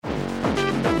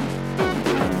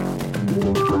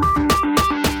Hey,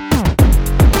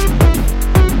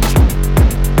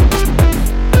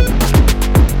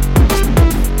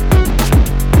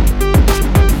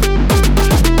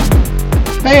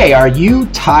 are you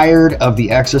tired of the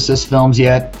Exorcist films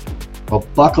yet? Well,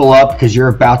 buckle up because you're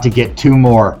about to get two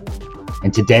more.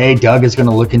 And today, Doug is going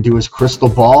to look into his crystal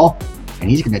ball and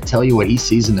he's going to tell you what he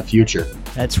sees in the future.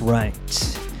 That's right.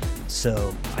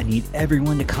 So I need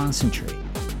everyone to concentrate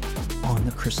on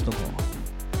the crystal ball.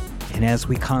 And as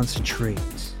we concentrate,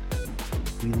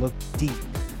 we look deep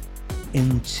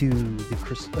into the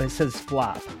crystal. It says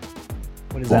flop.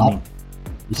 What does that mean?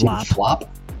 You see flop?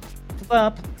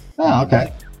 Flop. Oh,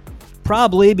 okay.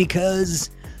 Probably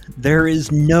because there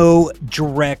is no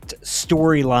direct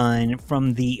storyline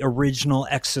from the original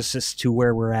Exorcist to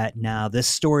where we're at now. This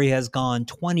story has gone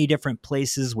 20 different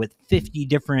places with 50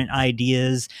 different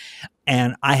ideas,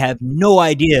 and I have no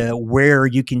idea where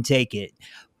you can take it.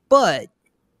 But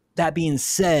that being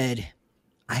said,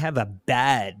 I have a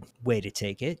bad way to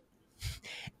take it.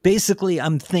 Basically,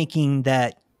 I'm thinking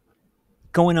that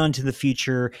going on to the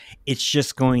future, it's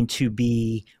just going to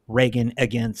be Reagan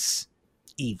against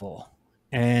evil.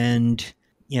 And,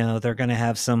 you know, they're going to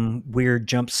have some weird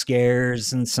jump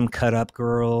scares and some cut up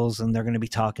girls, and they're going to be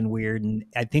talking weird. And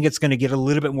I think it's going to get a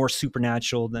little bit more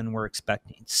supernatural than we're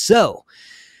expecting. So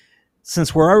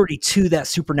since we're already to that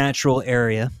supernatural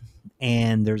area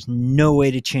and there's no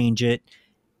way to change it,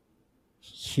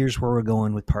 here's where we're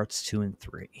going with parts 2 and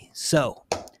 3. So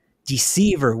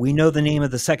Deceiver, we know the name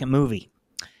of the second movie,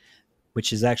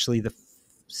 which is actually the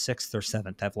 6th or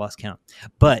 7th. I've lost count.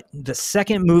 But the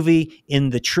second movie in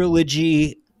the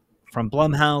trilogy from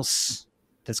Blumhouse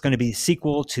that's going to be a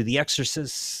sequel to The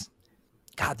Exorcist.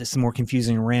 God, this is more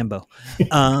confusing than Rambo.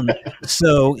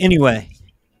 So anyway,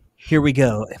 here we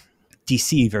go.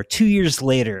 Deceiver. 2 years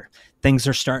later, things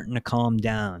are starting to calm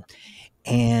down.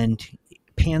 And it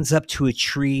pans up to a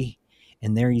tree,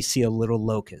 and there you see a little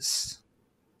locust.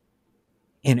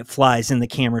 And it flies and the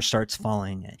camera starts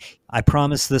following it. I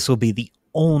promise this will be the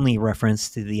only reference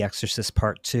to The Exorcist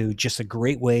Part 2. Just a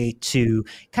great way to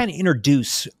kind of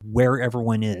introduce where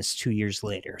everyone is 2 years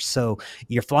later. So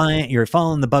you're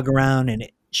following the bug around, and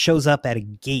it shows up at a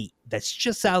gate that's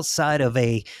just outside of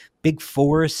a big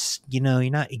forest. You know,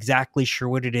 you're not exactly sure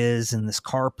what it is. And this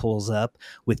car pulls up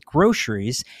with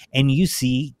groceries, and you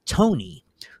see Tony,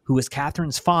 who is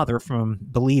Catherine's father from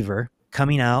Believer,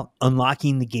 coming out,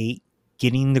 unlocking the gate,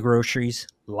 getting the groceries,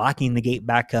 locking the gate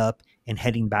back up, and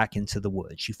heading back into the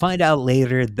woods. You find out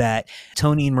later that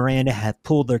Tony and Miranda have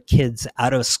pulled their kids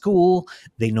out of school.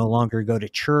 They no longer go to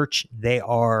church. They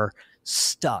are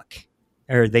stuck,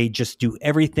 or they just do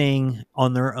everything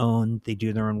on their own. They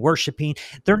do their own worshiping.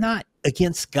 They're not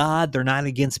against God. They're not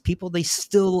against people. They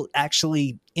still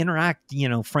actually interact. You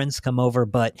know, friends come over,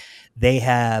 but they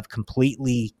have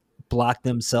completely blocked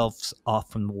themselves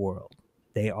off from the world.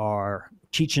 They are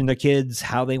teaching the kids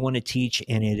how they want to teach,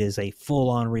 and it is a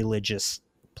full-on religious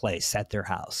place at their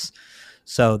house.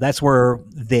 So that's where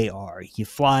they are. You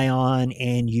fly on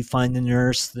and you find the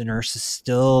nurse. The nurse is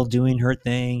still doing her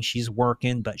thing. She's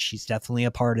working, but she's definitely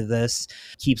a part of this.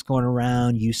 Keeps going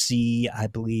around. You see, I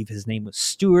believe his name was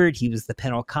Stuart. He was the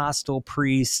Pentecostal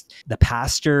priest. The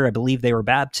pastor, I believe they were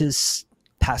Baptists.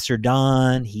 Pastor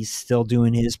Don, he's still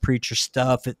doing his preacher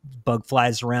stuff. Bug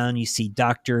flies around. You see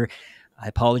I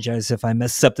apologize if I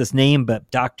messed up this name, but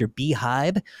Dr.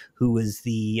 Beehive, who was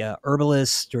the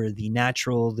herbalist or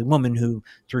the woman who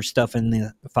threw stuff in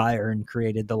the fire and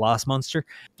created the Lost Monster.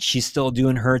 She's still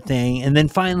doing her thing. And then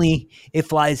finally it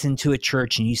flies into a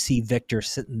church, and you see Victor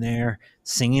sitting there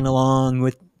singing along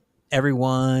with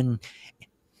everyone.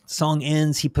 Song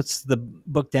ends, he puts the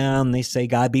book down, they say,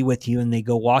 "God be with you," and they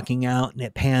go walking out, and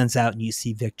it pans out, and you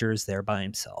see Victor is there by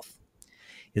himself.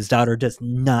 His daughter does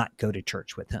not go to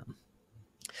church with him.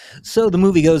 So the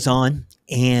movie goes on,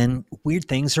 and weird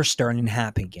things are starting to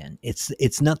happen again.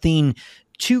 It's nothing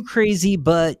too crazy,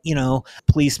 but, you know,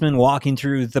 policeman walking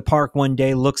through the park one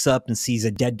day looks up and sees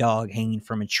a dead dog hanging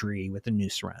from a tree with a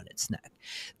noose around its neck.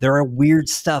 There are weird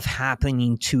stuff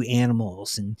happening to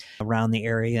animals and around the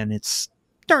area,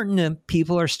 and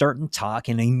people are starting to talk,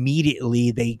 and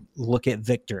immediately they look at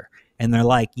Victor, and they're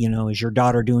like, you know, is your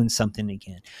daughter doing something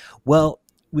again? Well,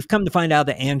 we've come to find out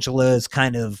that Angela is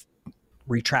kind of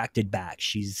retracted back.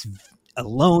 She's a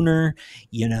loner,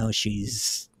 you know,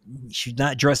 she's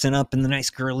not dressing up in the nice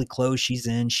girly clothes she's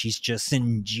in. She's just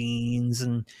in jeans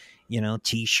and, you know,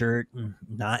 t-shirt, and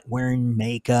not wearing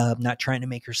makeup, not trying to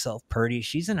make herself pretty.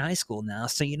 She's in high school now.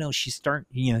 So, you know, she's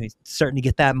starting to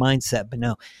get that mindset, but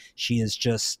no, she is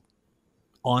just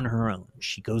on her own.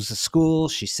 She goes to school,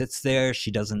 she sits there,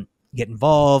 she doesn't get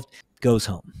involved, goes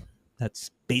home.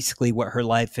 That's basically what her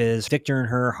life is. Victor and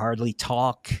her hardly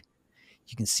talk.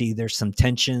 You can see there's some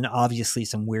tension. Obviously,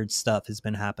 some weird stuff has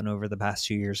been happening over the past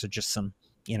few years, or just some,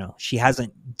 she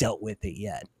hasn't dealt with it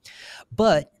yet.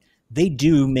 But they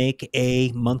do make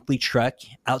a monthly trek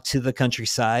out to the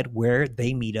countryside where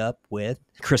they meet up with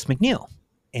Chris McNeil.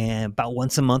 And about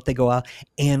once a month they go out.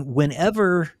 And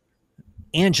whenever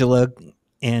Angela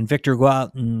and Victor go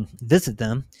out and visit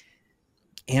them,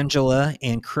 Angela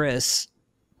and Chris,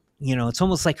 it's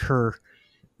almost like her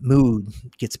mood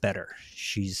gets better.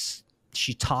 She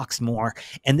talks more,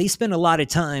 and they spend a lot of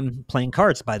time playing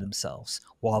cards by themselves,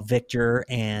 while Victor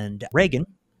and Reagan,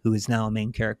 who is now a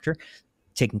main character,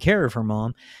 taking care of her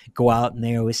mom, go out and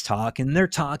they always talk, and they're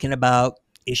talking about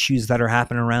issues that are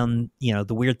happening around,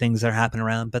 the weird things that are happening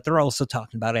around, but they're also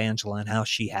talking about Angela and how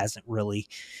she hasn't really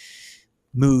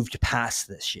moved past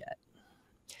this yet.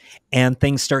 And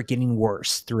things start getting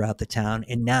worse throughout the town,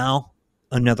 and now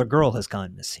another girl has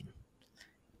gone missing.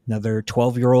 Another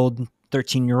 12-year-old,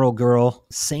 13-year-old girl,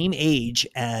 same age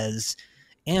as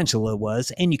Angela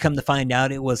was, and you come to find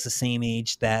out it was the same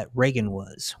age that Reagan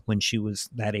was when she was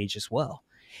that age as well.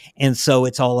 And so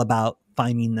it's all about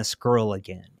finding this girl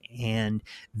again. And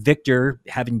Victor,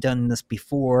 having done this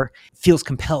before, feels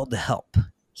compelled to help.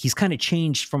 He's kind of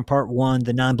changed from part one,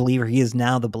 the non-believer. He is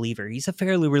now the believer. He's a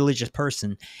fairly religious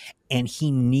person, and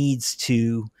he needs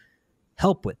to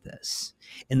help with this.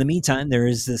 In the meantime, there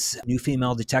is this new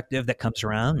female detective that comes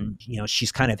around, and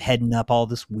she's kind of heading up all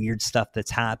this weird stuff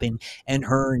that's happened, and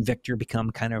her and Victor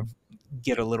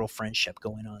get a little friendship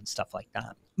going on, stuff like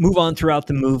that. Move on throughout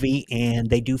the movie, and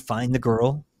they do find the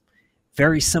girl.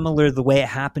 Very similar to the way it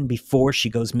happened before. She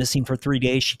goes missing for 3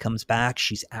 days. She comes back.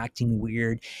 She's acting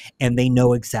weird, and they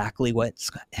know exactly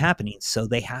what's happening. So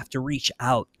they have to reach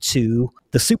out to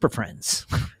the Super Friends,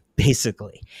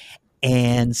 basically.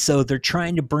 And so they're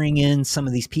trying to bring in some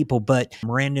of these people, but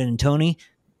Miranda and Tony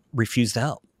refuse to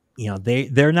help.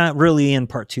 They're not really in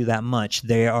part two that much.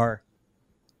 They're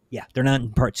not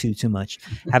in part two too much.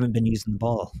 Haven't been using the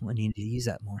ball. I need to use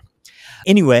that more.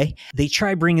 Anyway, they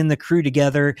try bringing the crew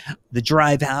together. The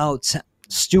drive out,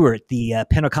 Stuart, the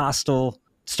Pentecostal,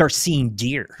 starts seeing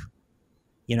deer.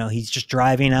 He's just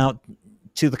driving out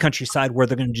to the countryside where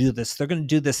they're going to do this. They're going to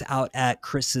do this out at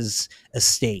Chris's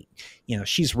estate.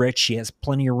 She's rich. She has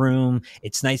plenty of room.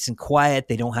 It's nice and quiet.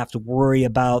 They don't have to worry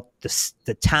about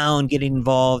the town getting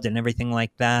involved and everything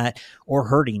like that, or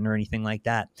hurting or anything like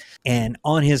that. And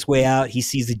on his way out, he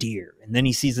sees a deer, and then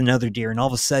he sees another deer. And all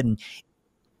of a sudden,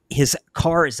 his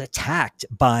car is attacked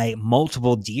by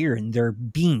multiple deer, and they're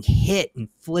being hit and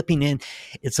flipping in.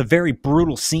 It's a very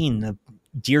brutal scene. The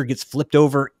deer gets flipped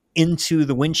over into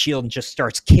the windshield and just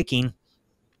starts kicking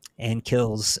and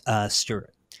kills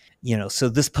Stuart. So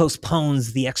this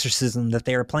postpones the exorcism that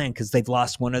they were planning because they've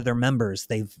lost one of their members.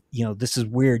 This is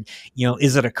weird.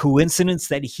 Is it a coincidence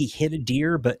that he hit a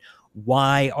deer? But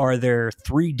why are there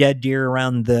 3 dead deer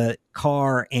around the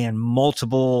car and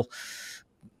multiple,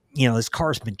 his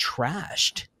car's been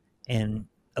trashed, and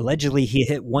allegedly he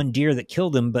hit one deer that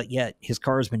killed him, but yet his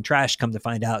car's been trashed. Come to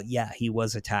find out, he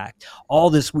was attacked. All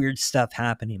this weird stuff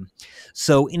happening.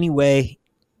 So anyway,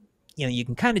 you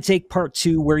can kind of take part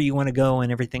two where you want to go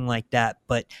and everything like that.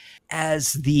 But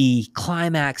as the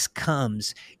climax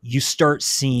comes, you start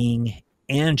seeing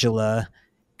Angela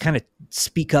kind of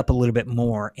speak up a little bit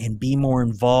more and be more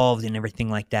involved in everything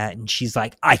like that. And she's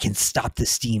like, I can stop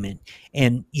this demon.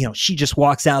 And, she just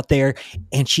walks out there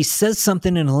and she says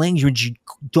something in a language you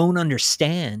don't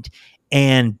understand.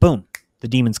 And boom, the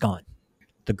demon's gone.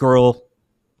 The girl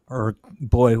or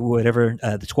boy, whatever,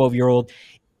 the 12-year-old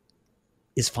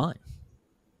is fine.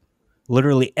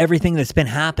 Literally everything that's been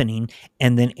happening.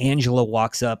 And then Angela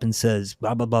walks up and says,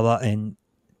 blah, blah, blah, blah. And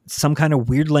some kind of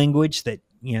weird language that,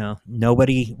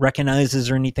 nobody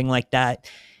recognizes or anything like that.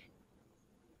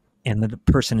 And the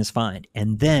person is fine.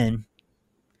 And then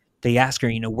they ask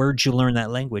her, where'd you learn that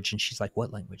language? And she's like,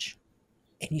 what language?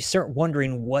 And you start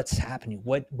wondering what's happening.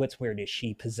 What's weird? Is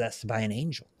she possessed by an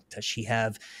angel? Does she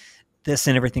have this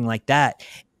and everything like that?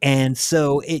 And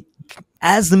so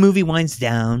as the movie winds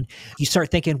down, you start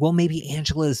thinking, well, maybe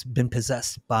Angela's been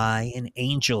possessed by an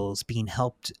angel, is being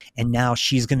helped, and now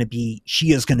she is going to be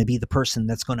the person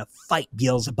that's going to fight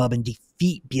Beelzebub and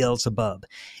defeat Beelzebub.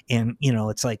 And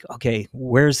it's like, okay,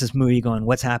 where's this movie going?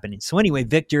 What's happening? So anyway,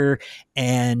 Victor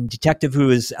and Detective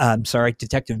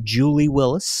Julie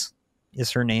Willis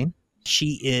is her name.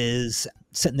 She is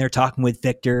sitting there talking with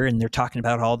Victor, and they're talking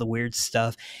about all the weird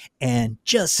stuff. And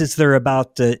just as they're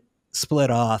about to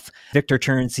split off. Victor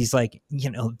turns, he's like,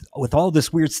 with all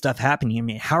this weird stuff happening, I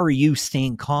mean, how are you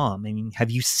staying calm? I mean,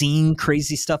 have you seen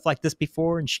crazy stuff like this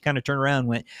before? And she kind of turned around and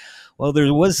went, well,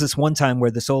 there was this one time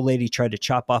where this old lady tried to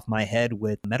chop off my head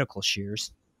with medical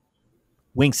shears.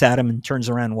 Winks at him and turns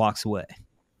around and walks away.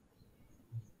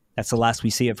 That's the last we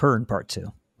see of her in part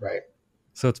 2. Right.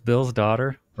 So it's Bill's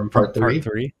daughter from part 3? Part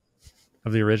 3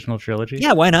 of the original trilogy?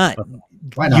 Yeah, why not?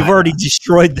 Why not? You've already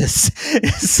destroyed this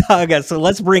saga, so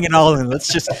let's bring it all in.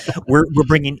 We're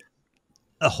bringing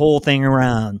a whole thing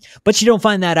around. But you don't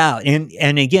find that out.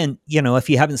 And again, if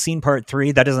you haven't seen part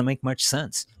 3, that doesn't make much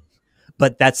sense.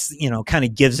 But that's, kind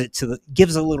of gives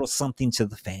a little something to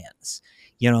the fans.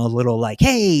 A little like,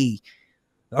 hey,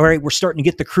 all right, we're starting to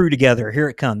get the crew together. Here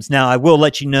it comes. Now, I will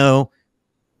let you know,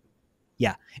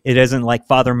 yeah, it isn't like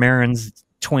Father Marin's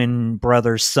twin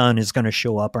brother's son is going to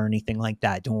show up or anything like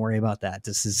that. Don't worry about that.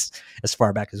 This is as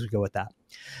far back as we go with that.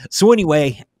 So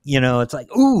anyway, it's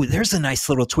like, ooh, there's a nice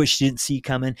little twist you didn't see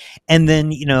coming. And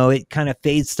then, it kind of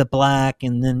fades to black.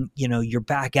 And then, you're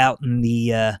back out in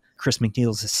the Chris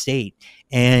McNeil's estate.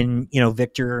 And,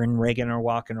 Victor and Reagan are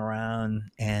walking around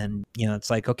and, it's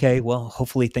like, okay, well,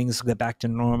 hopefully things will get back to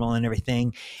normal and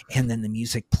everything. And then the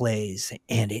music plays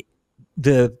and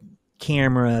the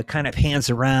camera kind of pans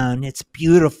around. It's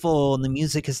beautiful and the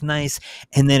music is nice.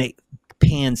 And then it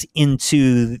pans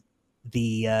into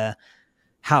the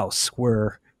house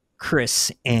where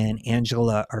Chris and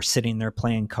Angela are sitting there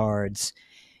playing cards.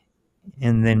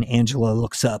 And then Angela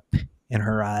looks up and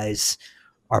her eyes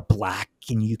are black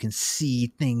and you can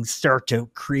see things start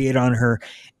to create on her.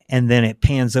 And then it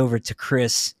pans over to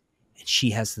Chris and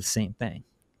she has the same thing.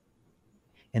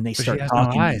 And they start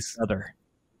talking to each other.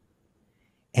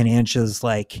 And Angela's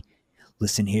like,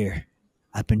 listen here,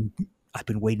 I've been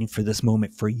waiting for this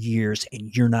moment for years, and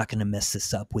you're not going to mess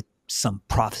this up with some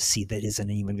prophecy that isn't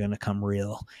even going to come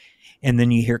real. And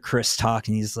then you hear Chris talk,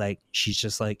 and she's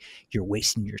just like, you're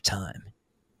wasting your time.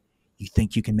 You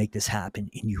think you can make this happen,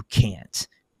 and you can't.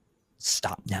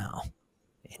 Stop now.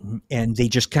 And they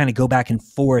just kind of go back and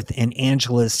forth, and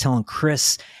Angela is telling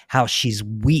Chris how she's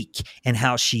weak and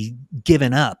how she's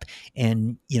given up,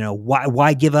 and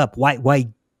why give up? Why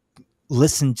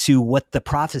listen to what the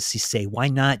prophecies say? Why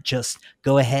not just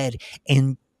go ahead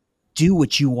and do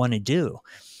what you want to do?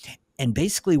 And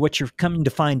basically what you're coming to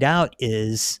find out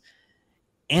is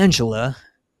Angela,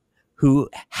 who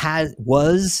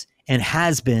was and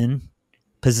has been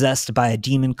possessed by a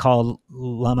demon called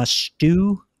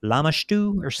Lamashtu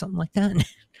or something like that,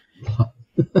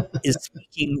 is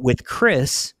speaking with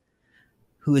Chris,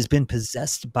 who has been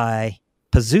possessed by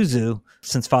Pazuzu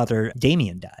since Father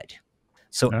Damien died.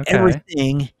 So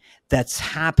everything that's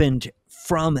happened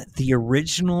from the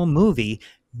original movie,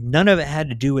 none of it had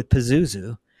to do with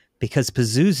Pazuzu, because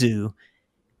Pazuzu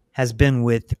has been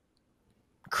with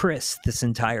Chris this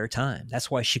entire time. That's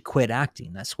why she quit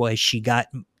acting. That's why she got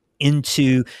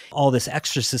into all this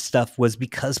Exorcist stuff, was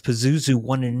because Pazuzu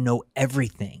wanted to know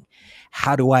everything.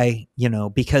 How do I,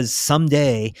 because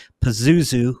someday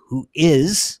Pazuzu, who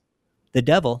is the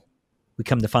devil, we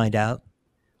come to find out,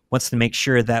 wants to make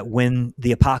sure that when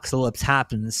the apocalypse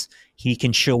happens, he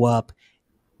can show up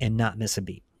and not miss a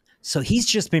beat. So he's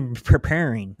just been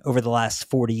preparing over the last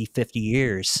 40, 50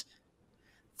 years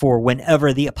for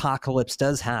whenever the apocalypse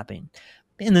does happen.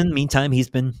 And in the meantime, he's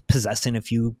been possessing a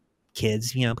few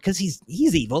kids, because he's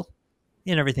evil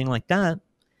and everything like that.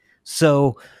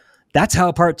 So that's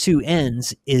how part 2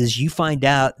 ends, is you find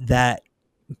out that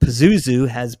Pazuzu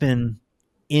has been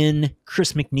in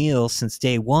Chris McNeil since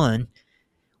day one,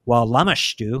 while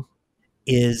Lamashtu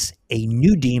is a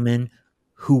new demon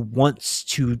who wants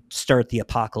to start the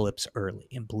apocalypse early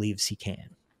and believes he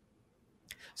can.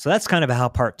 So that's kind of how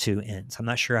part 2 ends. I'm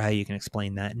not sure how you can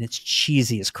explain that, and it's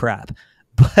cheesy as crap,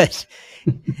 but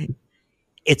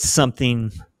it's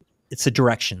a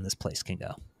direction this place can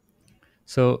go.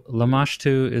 So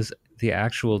Lamashtu is the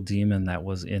actual demon that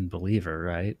was in Believer,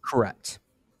 right? Correct.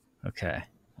 Okay.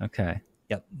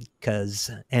 Yep.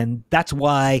 And that's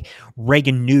why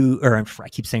Reagan knew, or I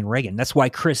keep saying Reagan, that's why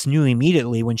Chris knew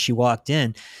immediately when she walked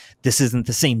in, this isn't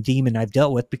the same demon I've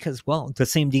dealt with, because, well, the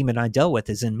same demon I dealt with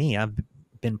is in me. I've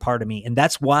been part of me. And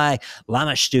that's why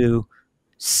Lamashtu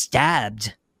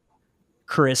stabbed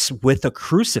Chris with a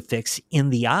crucifix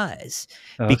in the eyes,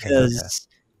 because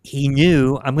he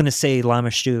knew, I'm going to say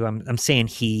Lamashtu, I'm saying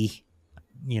he,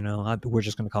 we're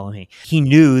just going to call him he. He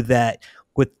knew that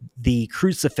with the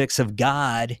crucifix of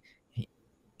God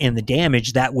and the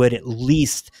damage, that would at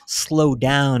least slow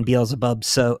down Pazuzu.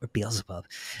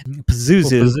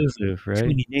 Right? Too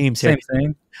many names Same here.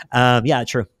 thing. Yeah,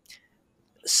 true.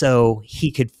 So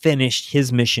he could finish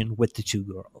his mission with the 2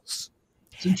 girls.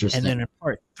 It's interesting. And then in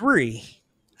part 3,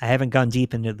 I haven't gone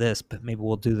deep into this, but maybe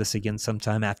we'll do this again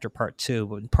sometime after part 2.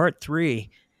 But in part 3,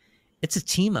 it's a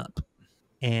team up.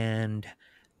 And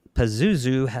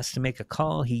Pazuzu has to make a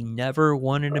call he never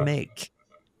wanted to make.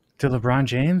 To LeBron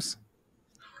James?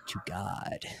 To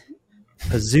God.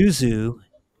 Pazuzu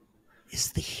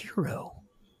is the hero.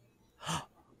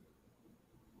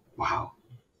 Wow.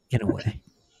 In a way.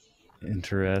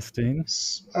 Interesting.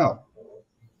 Oh.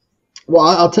 Well,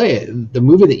 I'll tell you, the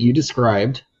movie that you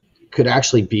described could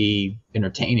actually be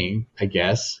entertaining, I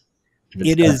guess.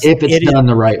 If it's done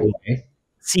the right way.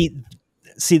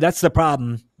 See, that's the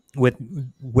problem with the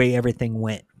way everything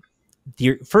went.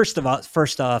 First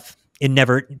off, it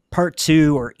never, part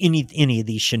 2 or any of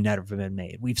these should never have been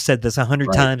made. We've said this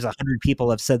 100 times. 100 people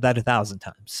have said that 1,000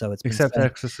 times. So it's been except said.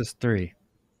 Exorcist 3.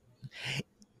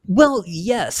 Well,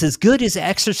 yes, as good as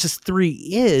Exorcist 3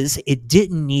 is, it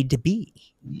didn't need to be.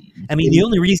 I mean, the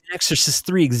only reason Exorcist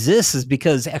 3 exists is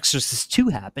because Exorcist 2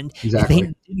 happened. Exactly. They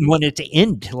didn't want it to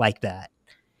end like that.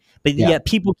 But yet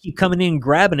people keep coming in and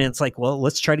grabbing it. It's like, well,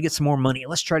 let's try to get some more money.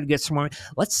 Let's try to get some more.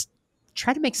 Let's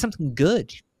try to make something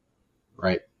good.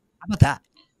 Right. How about that?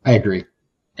 I agree.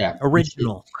 Yeah.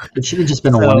 Original. It should have just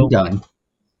been a one and done.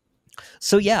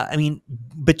 So, yeah, I mean,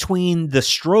 between the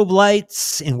strobe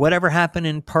lights and whatever happened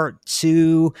in part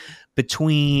 2,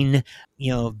 between,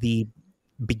 the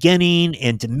beginning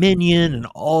and Dominion and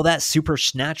all that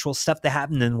supernatural stuff that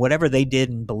happened and whatever they did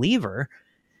in Believer,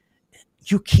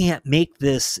 you can't make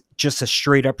this just a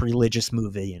straight up religious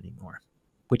movie anymore,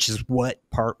 which is what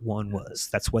part 1 was.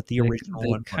 That's what the original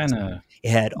one was. It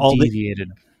had all deviated.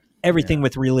 Everything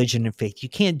with religion and faith. You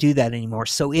can't do that anymore.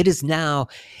 So it is now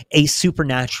a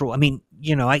supernatural. I mean,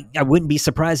 I wouldn't be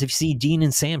surprised if you see Dean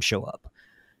and Sam show up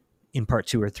in part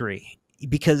 2 or 3,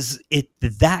 because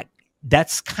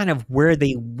that's kind of where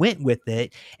they went with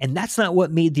it. And that's not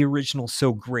what made the original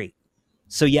so great.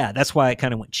 So yeah, that's why it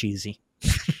kind of went cheesy.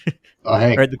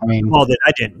 That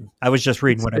I didn't. I was just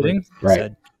reading what I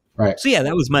said. Right. So yeah,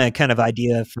 that was my kind of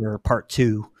idea for part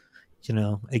 2.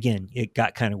 Again, it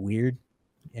got kind of weird.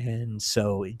 And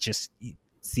so it's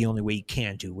the only way you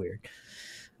can do weird.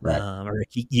 Right. Or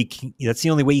you can, that's the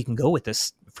only way you can go with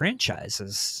this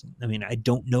franchise. I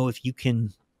don't know if you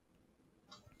can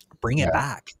bring it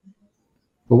back.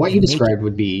 But what you described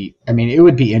would be, it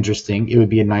would be interesting. It would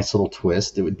be a nice little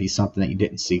twist. It would be something that you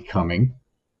didn't see coming.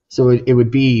 So it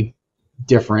would be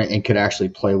different and could actually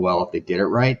play well if they did it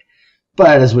right.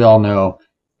 But as we all know,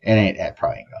 it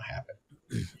probably ain't going to happen.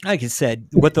 Like I said,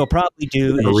 what they'll probably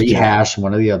do is rehash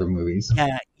one of the other movies.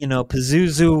 Yeah,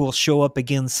 Pazuzu will show up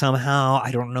again somehow.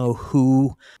 I don't know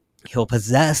who he'll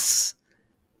possess.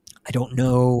 I don't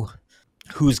know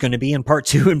who's going to be in part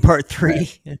 2 and part 3.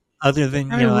 Right. Other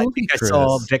than, I think Chris. I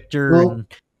saw Victor and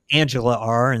Angela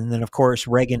are, and then of course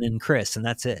Reagan and Chris, and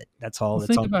that's it. That's all.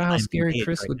 Think about how scary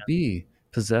Chris would be,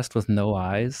 possessed with no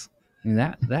eyes.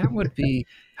 That would be.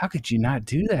 How could you not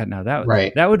do that now?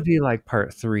 That would be like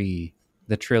part 3.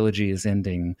 The trilogy is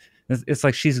ending. It's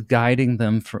like she's guiding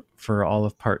them for all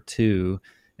of part 2,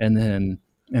 and then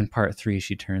in part 3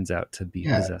 she turns out to be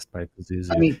possessed by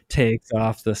Pazuzu. Takes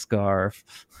off the scarf.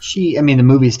 The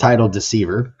movie's titled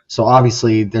Deceiver, so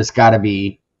obviously there's got to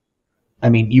be.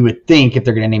 You would think if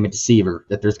they're going to name it Deceiver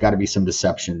that there's got to be some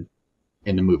deception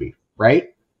in the movie,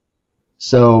 right?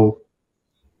 So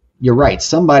you're right.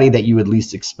 Somebody that you would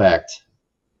least expect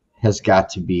has got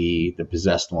to be the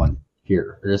possessed one.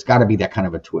 Here. There's got to be that kind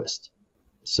of a twist.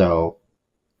 So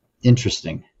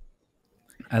interesting.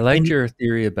 I like your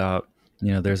theory about,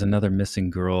 there's another missing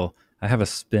girl. I have a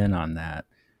spin on that.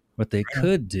 What they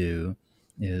could do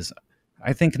is,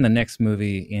 I think in the next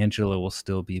movie, Angela will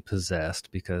still be possessed,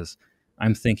 because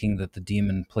I'm thinking that the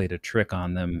demon played a trick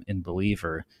on them in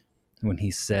Believer when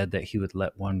he said that he would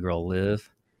let one girl live.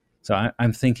 So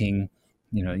I'm thinking,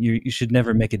 you should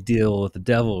never make a deal with the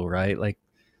devil, right? Like,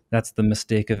 that's the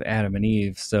mistake of Adam and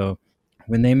Eve. So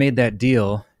when they made that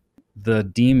deal, the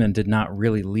demon did not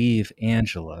really leave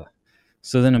Angela.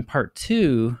 So then in part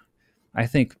 2, I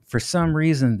think for some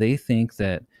reason they think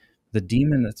that the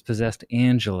demon that's possessed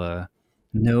Angela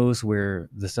knows where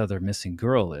this other missing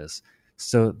girl is.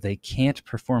 So they can't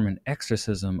perform an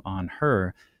exorcism on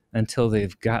her until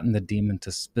they've gotten the demon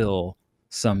to spill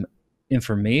some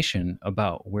information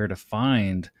about where to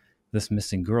find this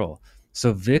missing girl.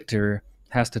 So Victor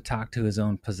has to talk to his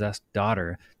own possessed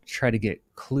daughter to try to get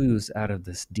clues out of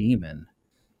this demon.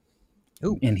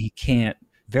 Ooh. And he can't.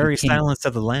 Silence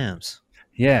of the Lambs.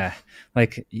 Yeah.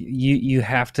 Like you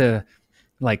have to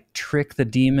trick the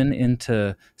demon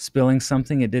into spilling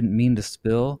something it didn't mean to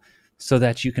spill, so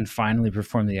that you can finally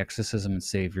perform the exorcism and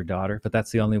save your daughter. But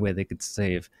that's the only way they could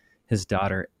save his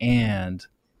daughter and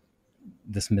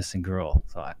this missing girl.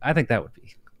 So I think that would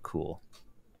be cool.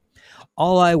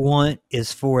 All I want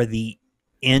is for the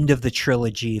end of the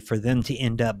trilogy for them to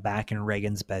end up back in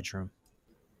Reagan's bedroom.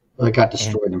 Well, it got And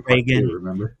destroyed in part Reagan, 2,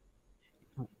 remember?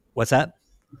 what's that?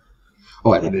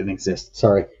 Oh, it didn't exist.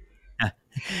 Sorry.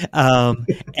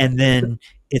 And then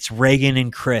it's Reagan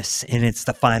and Chris, and it's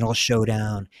the final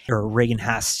showdown, or Reagan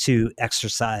has to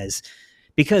exorcise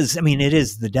because, I mean, it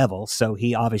is the devil. So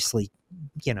he obviously,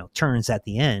 turns at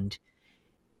the end,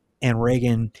 and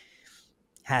Reagan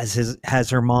has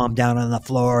her mom down on the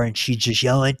floor, and she's just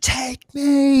yelling, "Take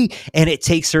me!" And it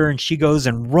takes her, and she goes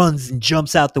and runs and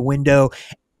jumps out the window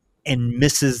and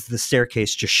misses the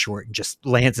staircase just short and just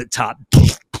lands at top.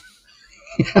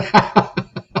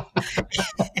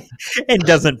 And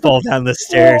doesn't fall down the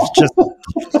stairs,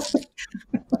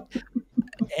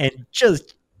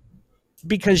 just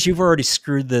because you've already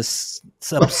screwed this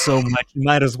up so much, you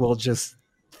might as well just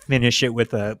finish it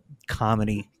with a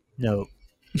comedy note.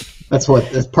 That's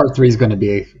part 3 is going to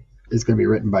be. Is going to be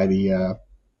written by the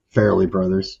Farrelly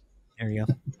brothers. There you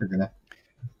go. They're gonna.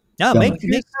 No, make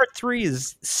part 3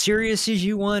 as serious as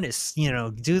you want. It's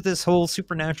do this whole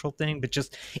supernatural thing, but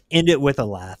just end it with a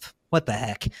laugh. What the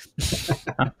heck?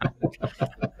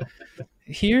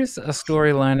 Here's a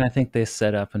storyline I think they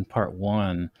set up in part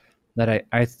 1 that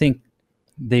I think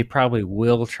they probably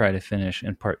will try to finish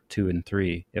in part 2 and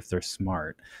 3 if they're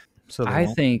smart. So I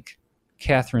think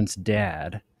Catherine's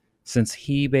dad, since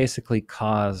he basically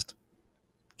caused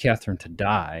Catherine to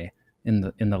die in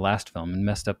the last film and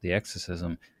messed up the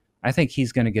exorcism, I think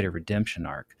he's going to get a redemption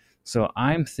arc. So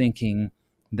I'm thinking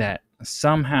that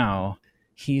somehow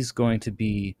he's going to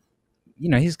be,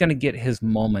 he's going to get his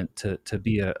moment to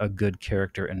be a good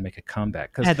character and make a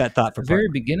comeback. I had that thought for the very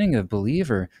beginning of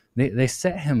Believer, they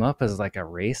set him up as like a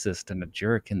racist and a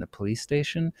jerk in the police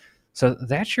station. So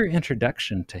that's your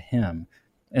introduction to him.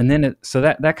 And then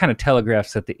that kind of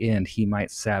telegraphs at the end he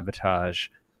might sabotage,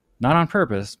 not on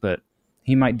purpose, but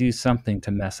he might do something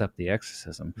to mess up the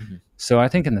exorcism. Mm-hmm. So I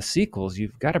think in the sequels,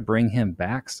 you've got to bring him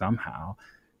back somehow.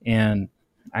 And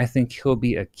I think he'll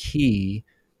be a key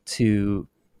to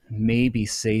maybe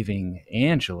saving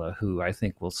Angela, who I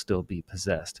think will still be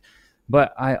possessed.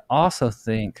 But I also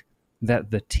think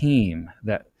that the team,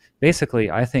 that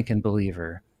basically I think in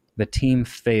Believer, the team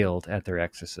failed at their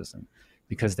exorcism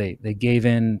because they gave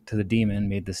in to the demon,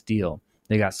 made this deal.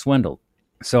 They got swindled.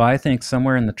 So I think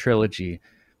somewhere in the trilogy,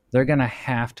 they're going to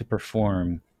have to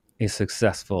perform a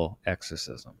successful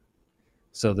exorcism.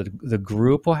 So the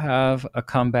group will have a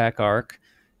comeback arc,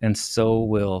 and so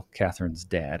will Catherine's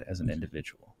dad as an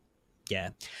individual. Yeah.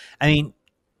 I mean,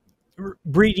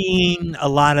 reading a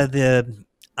lot of the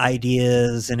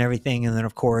ideas and everything, and then,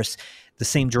 of course, the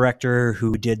same director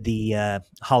who did the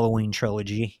Halloween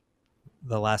trilogy,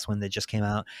 the last one that just came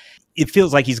out, it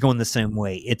feels like he's going the same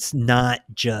way. It's not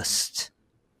just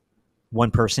one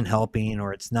person helping,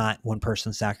 or it's not one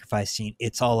person sacrificing.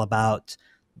 It's all about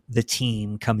the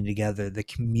team coming together, the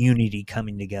community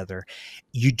coming together.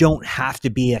 You don't have to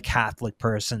be a Catholic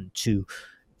person to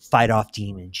fight off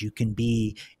demons. You can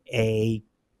be a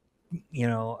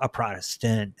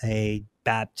Protestant, a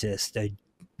Baptist, a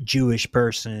Jewish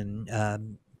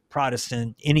person,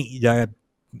 Protestant, I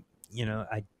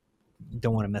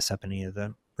don't want to mess up any of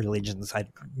the religions.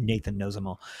 Nathan knows them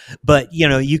all, but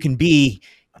you can be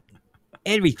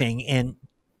everything. And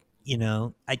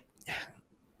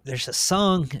there's a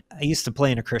song I used to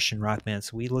play in a Christian rock band,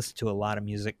 so we listened to a lot of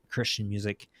Christian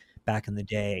music back in the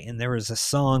day, and there was a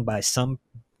song by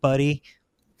somebody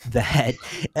that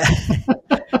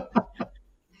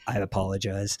I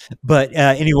apologize, but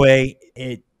anyway,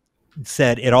 it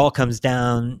said it all comes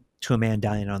down to a man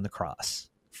dying on the cross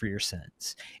for your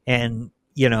sins. And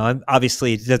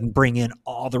obviously it doesn't bring in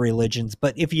all the religions,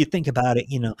 but if you think about it,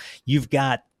 you've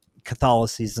got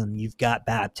Catholicism, you've got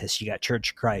Baptist, you got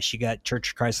Church of Christ, you got Church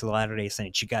of Christ of the Latter-day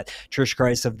Saints, you got Church of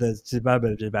Christ of the blah,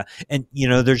 blah, blah, blah. And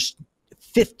there's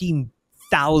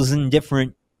 50,000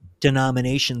 different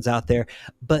denominations out there,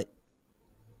 but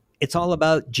it's all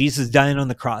about Jesus dying on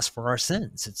the cross for our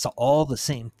sins. It's all the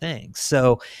same thing.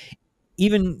 So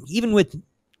even with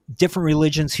different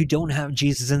religions who don't have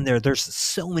Jesus in there, there's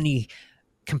so many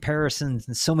comparisons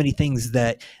and so many things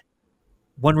that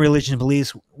one religion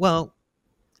believes, well,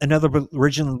 another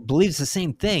religion believes the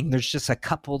same thing. There's just a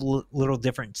couple little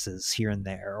differences here and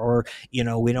there. Or,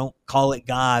 we don't call it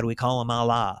God, we call him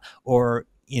Allah, or,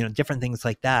 different things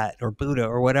like that, or Buddha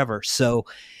or whatever. So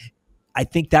I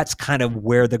think that's kind of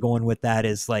where they're going with that,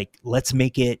 is like, let's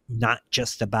make it not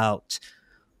just about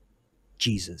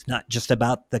Jesus, not just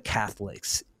about the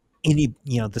Catholics.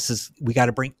 we got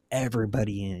to bring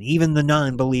everybody in. Even the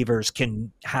non-believers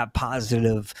can have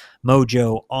positive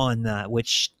mojo on that,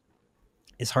 which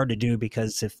is hard to do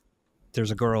because if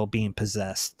there's a girl being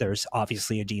possessed, there's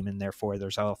obviously a demon, therefore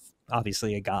there's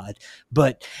obviously a god.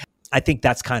 But I think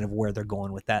that's kind of where they're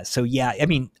going with that. So yeah, I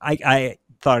mean, I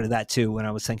thought of that too when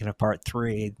I was thinking of part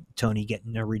 3, Tony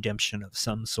getting a redemption of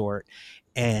some sort,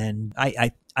 and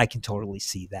I can totally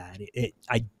see that.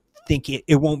 I think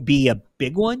it won't be a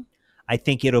big one. I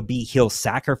think it'll be he'll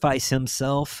sacrifice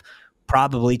himself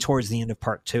probably towards the end of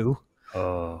part 2.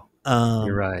 Oh,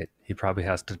 you're right. He probably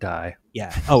has to die.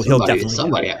 Yeah. Oh, he'll definitely.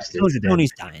 Somebody has to.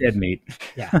 Tony's dying. Dead meat.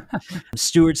 Yeah.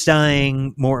 Stewart's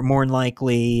dying more than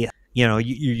likely. You know,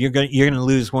 you're going to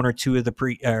lose one or two of the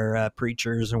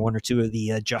preachers, or one or two of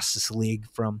the Justice League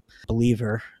from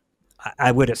Believer.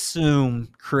 I would assume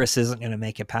Chris isn't going to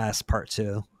make it past part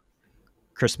 2.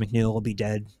 Chris McNeil will be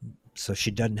dead, so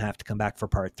she doesn't have to come back for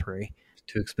part 3.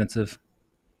 Too expensive.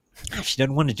 She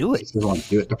doesn't want to do it. She doesn't want to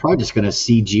do it. They're probably just going to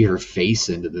CG her face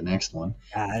into the next one.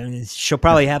 She'll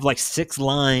probably have like 6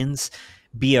 lines,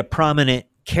 be a prominent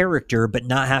character, but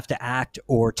not have to act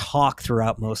or talk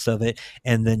throughout most of it,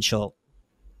 and then she'll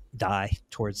die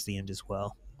towards the end as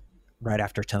well, right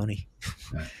after Tony.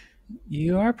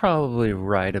 You are probably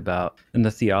right about in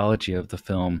the theology of the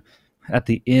film. At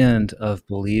the end of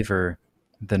Believer,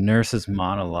 the nurse's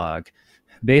monologue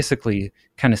basically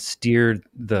kind of steered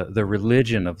the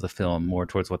religion of the film more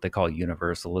towards what they call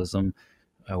universalism,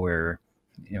 where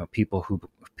people who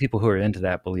are into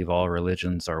that believe all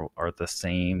religions are the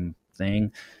same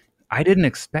thing. I didn't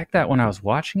expect that when I was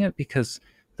watching it, because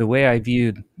the way I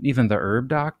viewed even the herb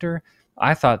doctor,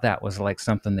 I thought that was like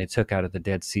something they took out of the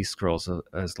Dead Sea Scrolls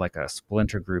as like a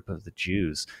splinter group of the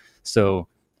Jews. So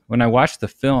when I watched the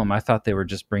film, I thought they were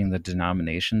just bringing the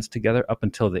denominations together up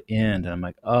until the end. And I'm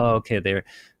like, oh, okay,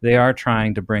 they are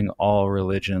trying to bring all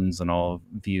religions and all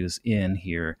views in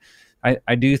here.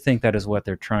 I do think that is what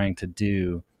they're trying to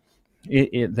do.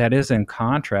 That is in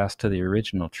contrast to the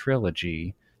original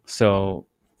trilogy. So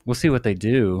we'll see what they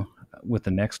do with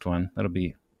the next one. That'll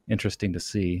be interesting to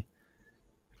see.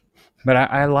 But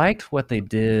I liked what they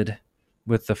did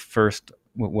with the first,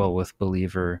 with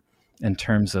Believer, in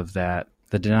terms of that,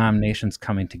 the denominations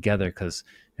coming together, because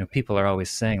people are always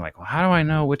saying like, well, how do I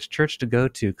know which church to go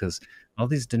to? Because all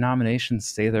these denominations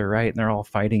say they're right and they're all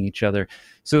fighting each other.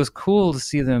 So it was cool to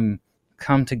see them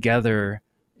come together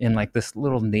in like this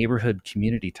little neighborhood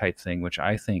community type thing, which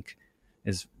I think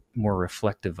is more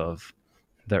reflective of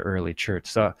the early church.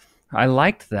 So I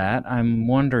liked that. I'm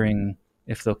wondering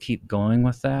if they'll keep going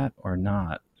with that or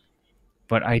not.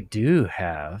 But I do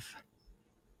have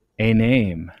a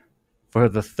name for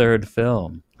the third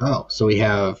film. Oh, so we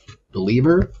have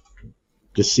Believer,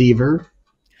 Deceiver.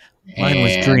 Mine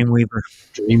was Dreamweaver.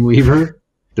 Dreamweaver,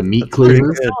 the Meat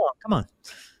Cleaver. Oh, come on.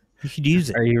 You could use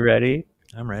it. Are you ready?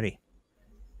 I'm ready.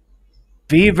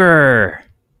 Bieber.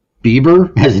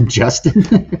 Bieber, as in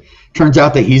Justin. Turns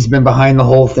out that he's been behind the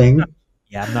whole thing.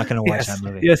 Yeah, I'm not going to watch that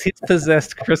movie. Yes, he's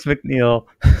possessed Chris McNeil.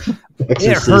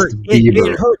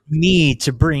 It hurt me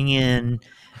to bring in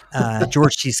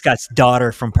George C. Scott's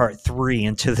daughter from part 3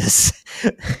 into this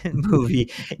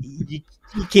movie. You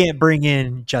can't bring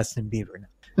in Justin Bieber.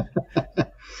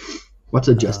 What's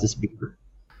a Justice Bieber?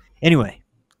 Anyway.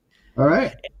 All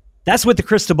right. That's what the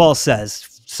crystal ball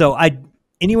says. So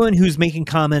anyone who's making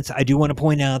comments, I do want to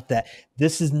point out that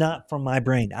this is not from my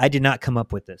brain. I did not come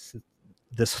up with this.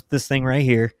 This thing right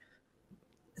here,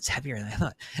 it's heavier than I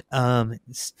thought.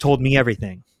 It's told me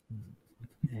everything.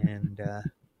 And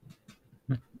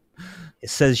it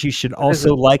says you should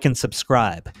also like and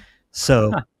subscribe.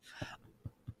 So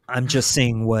I'm just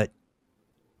saying what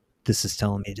this is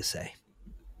telling me to say.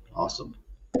 Awesome.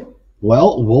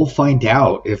 Well, we'll find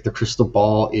out if the crystal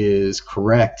ball is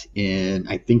correct in,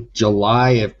 I think, July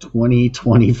of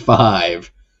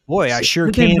 2025. Boy, I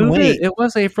sure can't wait. It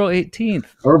was April 18th.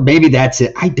 Or maybe that's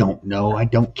it. I don't know. I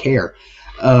don't care.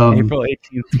 April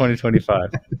 18th, 2025.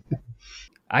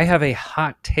 I have a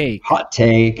hot take. Hot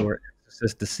take. For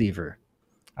Exorcist Deceiver.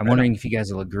 I'm wondering if you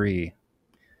guys will agree.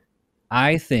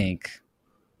 I think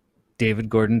David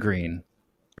Gordon Green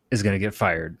is going to get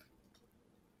fired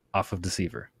off of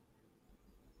Deceiver.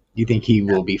 You think he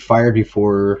will be fired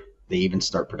before they even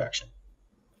start production?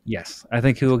 Yes. I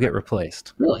think he will get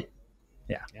replaced. Really?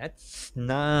 Yeah. That's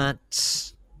not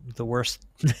the worst.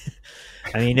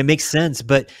 I mean, it makes sense,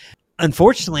 but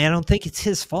unfortunately, I don't think it's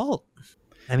his fault.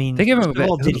 I mean, they gave him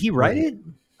did he write it?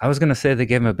 I was going to say they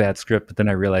gave him a bad script, but then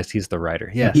I realized he's the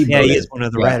writer. Yes. He is one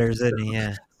of the writers, isn't he?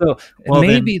 Yeah. So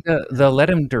maybe they'll let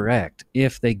him direct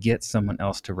if they get someone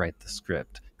else to write the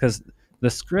script. Because The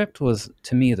script was,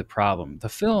 to me, the problem. The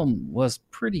film was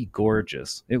pretty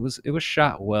gorgeous. It was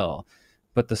shot well,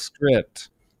 but the script,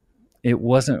 it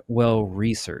wasn't well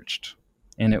researched,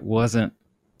 and it wasn't,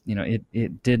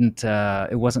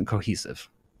 it wasn't cohesive.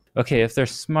 Okay, if they're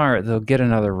smart, they'll get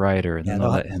another writer and then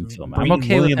they'll let him film it. I'm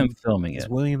okay with him filming it. Is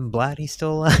William Blatty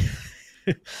still alive?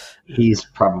 He's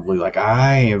probably like,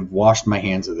 I have washed my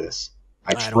hands of this.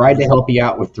 I tried to help you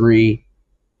out with 3,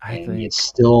 and you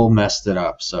still messed it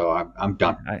up. So I'm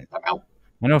done. I'm out.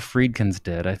 I know Friedkin's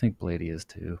dead. I think Blatty is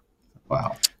too.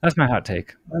 Wow. That's my hot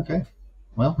take. Okay.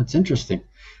 Well, it's interesting.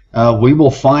 We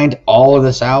will find all of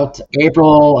this out.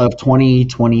 April of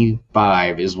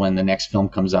 2025 is when the next film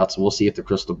comes out. So we'll see if the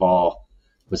crystal ball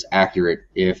was accurate,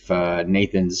 if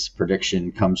Nathan's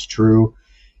prediction comes true.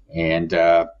 And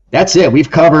that's it. We've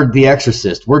covered The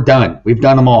Exorcist. We're done. We've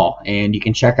done them all. And you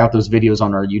can check out those videos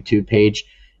on our YouTube page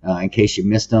in case you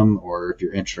missed them, or if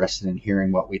you're interested in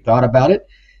hearing what we thought about it.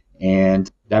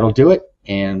 And that'll do it.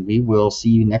 And we will see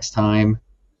you next time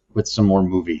with some more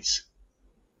movies.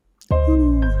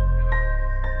 Ooh.